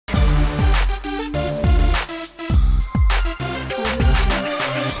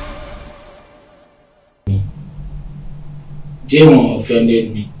Jaywon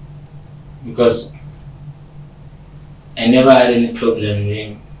offended me because I never had any problem with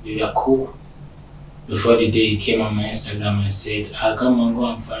him. We were cool. Before the day he came on my Instagram and said, I'll come and go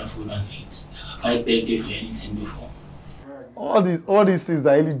and find food and eat. Have I begged you for anything before? All these things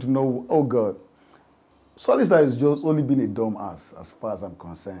that I really do know, oh God. Solidstar has just only been a dumb ass as far as I'm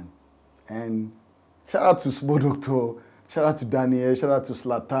concerned. And shout out to Small Doctor, shout out to Daniel, shout out to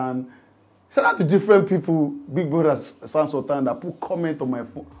Slatan, shout out to different people, Big Brother San Sultan, that put comment on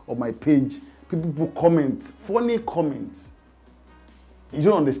my page. People put comments, funny comments. You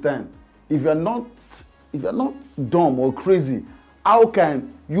don't understand. If you're not dumb or crazy, how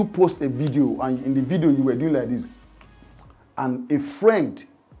can you post a video and in the video you were doing like this, and a friend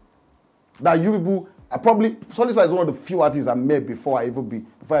that you people Solidstar is one of the few artists I met before I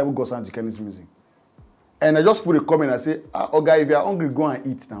ever got signed to Kenny's music. And I just put a comment, I say, oh guy, if you're hungry, go and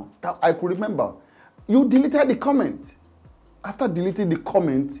eat now. That I could remember. You deleted the comment. After deleting the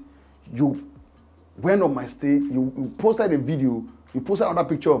comment, you went on my stage, you posted a video, you posted another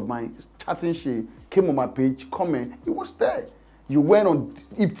picture of mine, chatting shit, came on my page, comment, it was there. You went on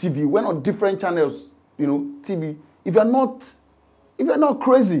TV, went on different channels, you know, TV. If you're not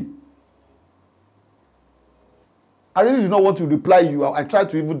crazy, I really do not want to reply you. I try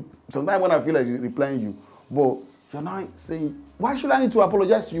to even, sometimes when I feel like replying you, but you're not saying, why should I need to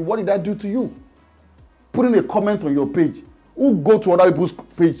apologize to you? What did I do to you? Putting a comment on your page. Who go to other people's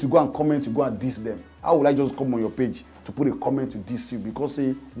page to go and comment, to go and diss them? How will I just come on your page to put a comment to diss you? Because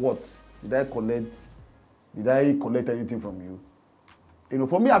say, what? Did I collect anything from you? You know,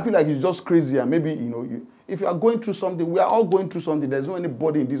 for me, I feel like it's just crazy. And maybe, you know, if you are going through something, we are all going through something. There's no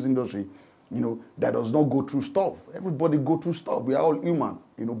anybody in this industry, you know, that does not go through stuff. Everybody go through stuff. We are all human,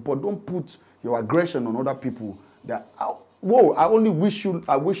 you know, but don't put your aggression on other people. That, whoa, I wish you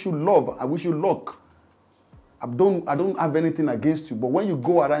love, I wish you luck. I don't have anything against you, but when you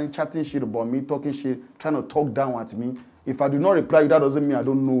go around chatting shit about me, talking shit, trying to talk down at me, if I do not reply you, that doesn't mean I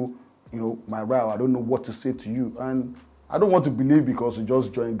don't know, you know, my route. I don't know what to say to you. And I don't want to believe because you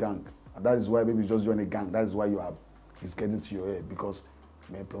just joined gang. And that is why maybe you just joined a gang. That is why it's getting to your head. Because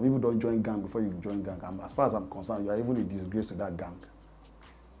man, people don't join gang before you join gang. And as far as I'm concerned, you are even a disgrace to that gang.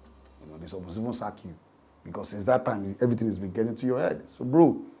 You know, they're supposed to even sack you. Because since that time, everything has been getting to your head. So,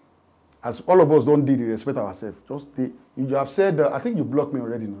 bro, as all of us don't do, respect ourselves. You have said, I think you blocked me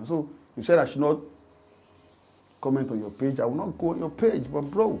already now. So you said I should not comment on your page. I will not go on your page. But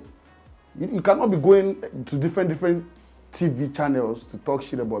bro, you cannot be going to different TV channels to talk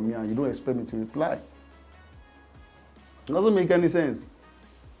shit about me and you don't expect me to reply. It doesn't make any sense.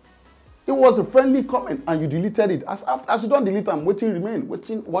 It was a friendly comment and you deleted it. As you don't delete them, waiting remain.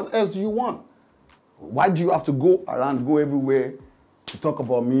 What else do you want? Why do you have to go around, go everywhere to talk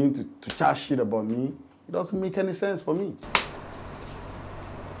about me, to chat shit about me? It doesn't make any sense for me.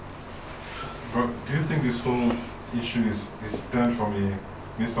 But do you think this whole issue is stemmed from a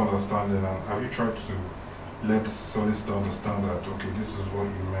misunderstanding? And have you tried to let Solidstar understand that, okay, this is what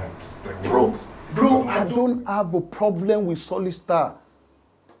you meant? Like, bro, I don't have a problem with Solidstar.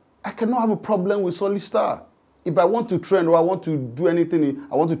 I cannot have a problem with Solidstar. If I want to trend or I want to do anything,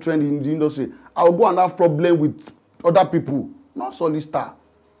 I want to trend in the industry, I'll go and have problem with other people, not Solidstar.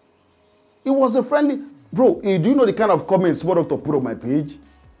 It was a friendly... Bro, do you know the kind of comments Small Doctor put on my page?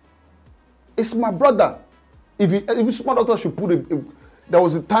 It's my brother. If Small Doctor should put there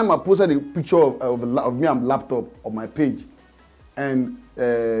was a time I posted a picture of me and laptop on my page. And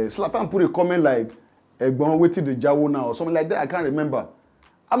Slatan put a comment like, "Egbon, waiting the Jaywon now," or something like that. I can't remember.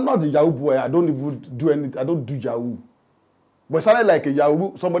 I'm not the Yahoo boy. I don't even do anything. I don't do Yahoo. But it sounded like a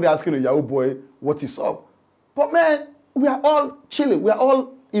Yahoo, somebody asking a Yahoo boy what is up. But man, we are all chilling. We are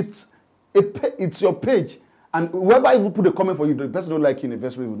all, it's your page. And whoever even put a comment for you, the person don't like you in the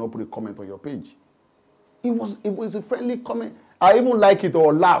first place will not put a comment on your page. It was a friendly comment. I even like it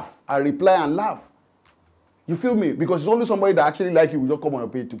or laugh. I reply and laugh. You feel me? Because it's only somebody that actually like you will just come on your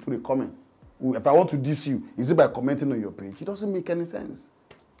page to put a comment. If I want to diss you, is it by commenting on your page? It doesn't make any sense.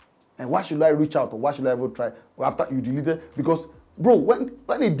 And why should I reach out or why should I ever try after you deleted? Because, bro,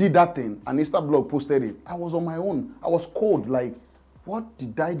 when he did that thing and Instablog posted it, I was on my own. I was cold. Like, what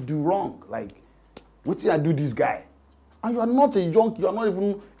did I do wrong? Like, what did I do this guy? And you are not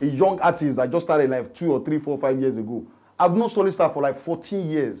even a young artist that just started like 2 or 3, 4, 5 years ago. I've known Solidstar for like 14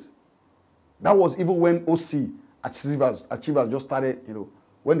 years. That was even when OC Achievers just started, you know,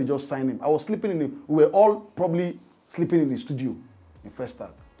 when they just signed him. I was sleeping we were all probably sleeping in the studio in First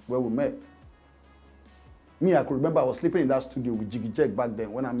Start, where we met. Me, I could remember I was sleeping in that studio with Jiggy Jack back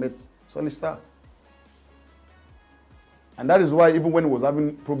then when I met Solidstar. And that is why even when he was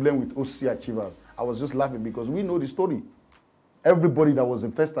having problem with OC Achievers, I was just laughing because we know the story. everybody that was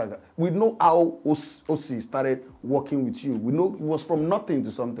in Festac, we know how OC started working with you. We know it was from nothing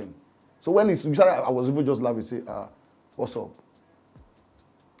to something. So when we started, I was even just laughing, say, what's up?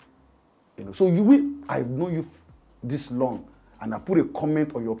 You know, so I've known you this long, and I put a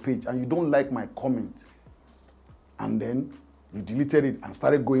comment on your page, and you don't like my comment. And then you deleted it and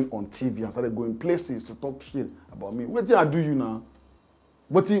started going on TV and started going places to talk shit about me. What did I do you now?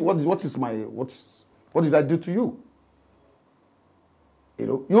 What did I do to you? You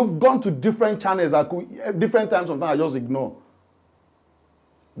know, you've gone to different channels. Different times, sometimes I just ignore.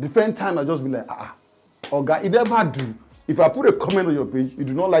 Different times I just be like, Oga, it never do. If I put a comment on your page, you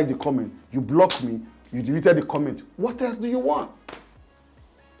do not like the comment, you block me, you deleted the comment. What else do you want?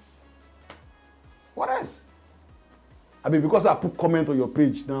 What else? I mean, because I put comment on your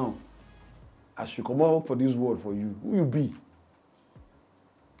page now, I should come out for this word for you. Who you be?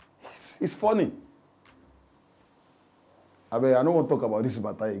 It's funny. I mean, I don't want to talk about this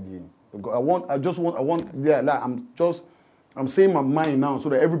matter again. I'm saying my mind now so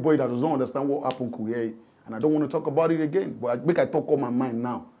that everybody that doesn't understand what happened could hear it. And I don't want to talk about it again. But I talk on my mind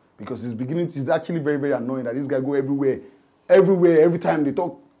now. Because it's actually very, very annoying that this guy go everywhere. Every time they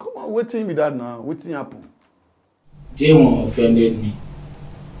talk. Come on, waiting me that now. Waiting happen. Jaywon offended me.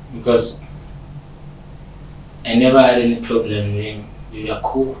 Because I never had any problem with him. We were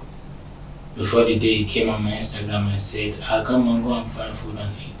cool. Before the day he came on my Instagram and said, I'll come and go and find food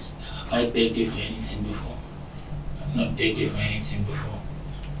and eat. Have I begged you for anything before? I've not begged you for anything before.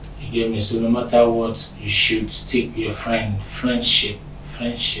 He gave me, so no matter what, you should stick with your friend. Friendship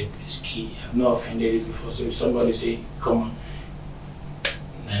is key. I've not offended you before. So if somebody say, come on,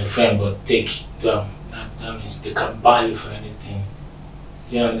 my friend, but take them, that means they can buy you for anything.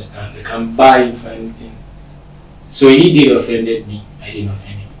 You understand? They can buy you for anything. So he did offended me. I didn't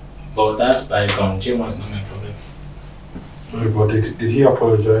offend him. But that's bygone. Jaywon's not my problem. But did he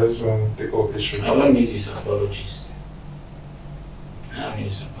apologize on the whole issue? I don't need his apologies. I don't need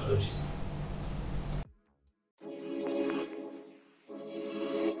his apologies.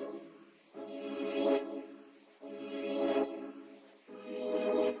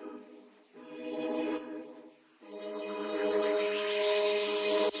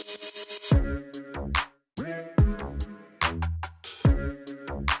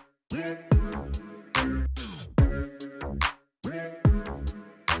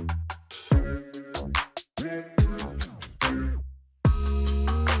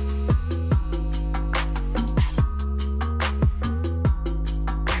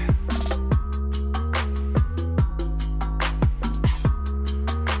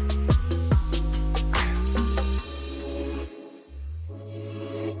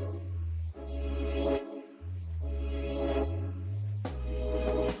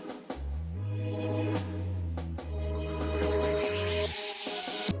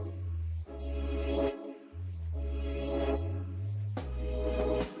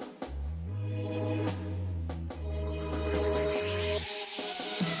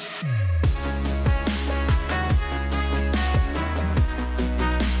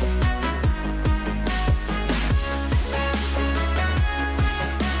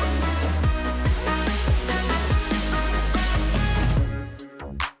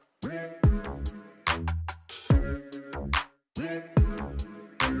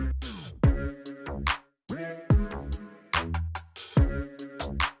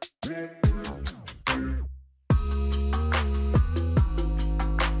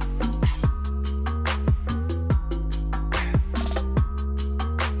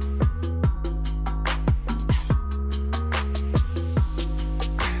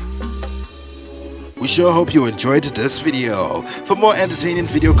 We sure hope you enjoyed this video. For more entertaining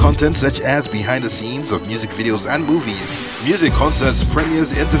video content such as behind the scenes of music videos and movies, music concerts,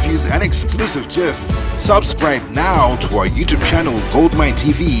 premieres, interviews, and exclusive gists, subscribe now to our YouTube channel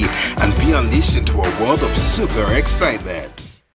Goldmynetv and be unleashed into a world of super excitement.